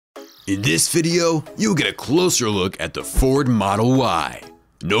In this video, you'll get a closer look at the Ford Model Y,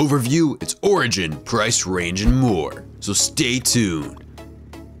 an overview, its origin, price range, and more, so stay tuned.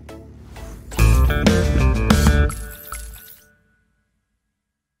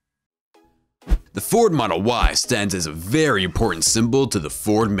 The Ford Model Y stands as a very important symbol to the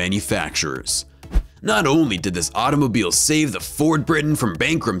Ford manufacturers. Not only did this automobile save the Ford Britain from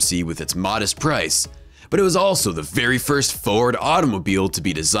bankruptcy with its modest price, but it was also the very first Ford automobile to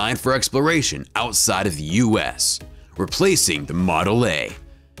be designed for exploration outside of the US, replacing the Model A.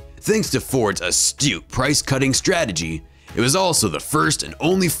 Thanks to Ford's astute price-cutting strategy, it was also the first and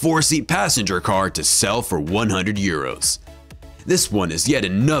only 4-seat passenger car to sell for €100. This one is yet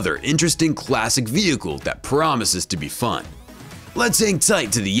another interesting classic vehicle that promises to be fun. Let's hang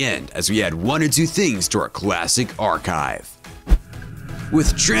tight to the end as we add one or two things to our classic archive.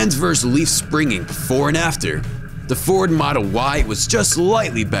 With transverse leaf springing before and after, the Ford Model Y was just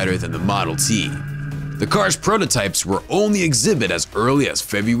slightly better than the Model T. The car's prototypes were only exhibited as early as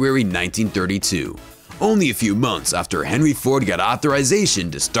February 1932, only a few months after Henry Ford got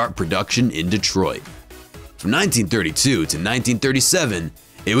authorization to start production in Detroit. From 1932 to 1937,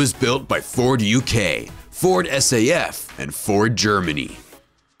 it was built by Ford UK, Ford SAF, and Ford Germany.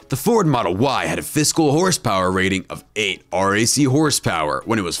 The Ford Model Y had a fiscal horsepower rating of 8 RAC horsepower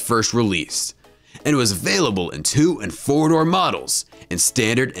when it was first released, and it was available in 2- and 4-door models and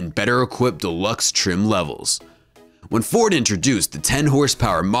standard and better equipped deluxe trim levels. When Ford introduced the 10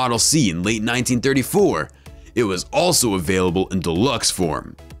 horsepower Model C in late 1934, it was also available in deluxe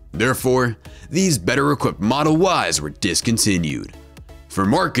form. Therefore, these better equipped Model Ys were discontinued. For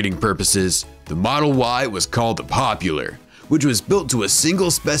marketing purposes, the Model Y was called the Popular, which was built to a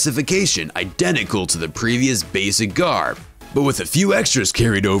single specification identical to the previous basic garb, but with a few extras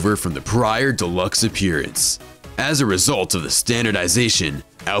carried over from the prior deluxe appearance. As a result of the standardization,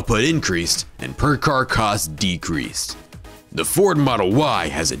 output increased and per-car cost decreased. The Ford Model Y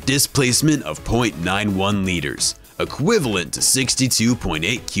has a displacement of 0.91 liters, equivalent to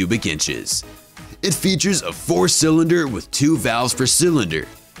 62.8 cubic inches. It features a 4-cylinder with 2 valves per cylinder,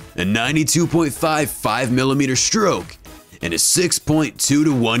 a 92.5 5mm stroke, and a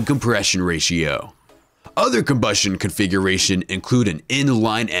 6.2:1 compression ratio. Other combustion configuration include an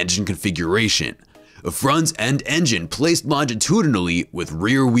inline engine configuration, a front-end engine placed longitudinally with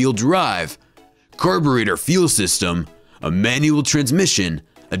rear-wheel drive, carburetor fuel system, a manual transmission,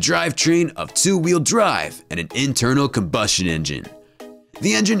 a drivetrain of 2-wheel drive, and an internal combustion engine.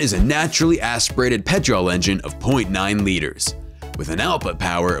 The engine is a naturally aspirated petrol engine of 0.9 liters, with an output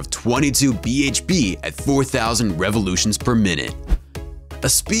power of 22 bhp at 4,000 revolutions per minute. A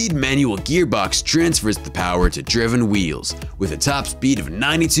speed manual gearbox transfers the power to driven wheels with a top speed of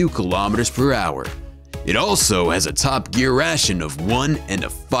 92 km per hour. It also has a top gear ration of 1 and a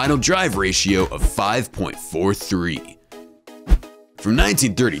final drive ratio of 5.43. From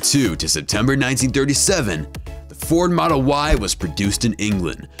 1932 to September 1937, the Ford Model Y was produced in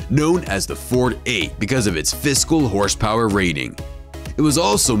England, known as the Ford 8 because of its fiscal horsepower rating. It was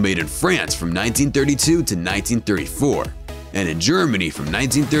also made in France from 1932 to 1934, and in Germany from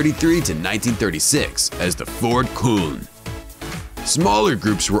 1933 to 1936 as the Ford Köln. Smaller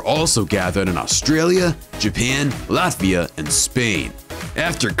groups were also gathered in Australia, Japan, Latvia, and Spain.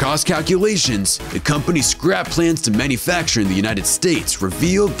 After cost calculations, the company's scrap plans to manufacture in the United States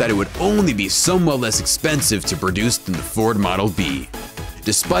revealed that it would only be somewhat less expensive to produce than the Ford Model B.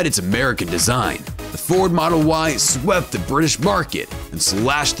 Despite its American design, the Ford Model Y swept the British market and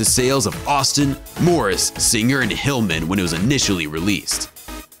slashed the sales of Austin, Morris, Singer, and Hillman when it was initially released.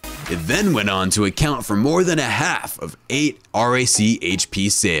 It then went on to account for more than a half of 8 RAC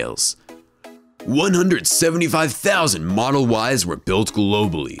HP sales. 175,000 Model Ys were built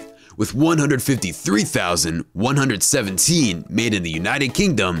globally, with 153,117 made in the United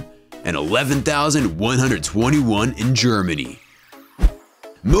Kingdom and 11,121 in Germany.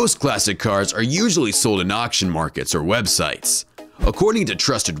 Most classic cars are usually sold in auction markets or websites. According to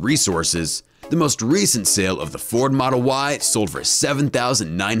trusted resources, the most recent sale of the Ford Model Y sold for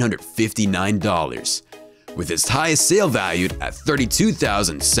 $7,959, with its highest sale valued at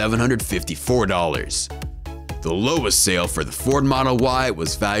 $32,754. The lowest sale for the Ford Model Y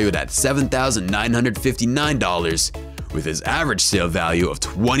was valued at $7,959, with its average sale value of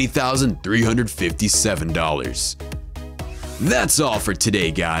 $20,357. That's all for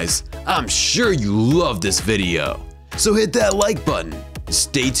today, guys. I'm sure you loved this video, so hit that like button and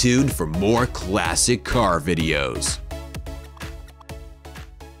stay tuned for more classic car videos.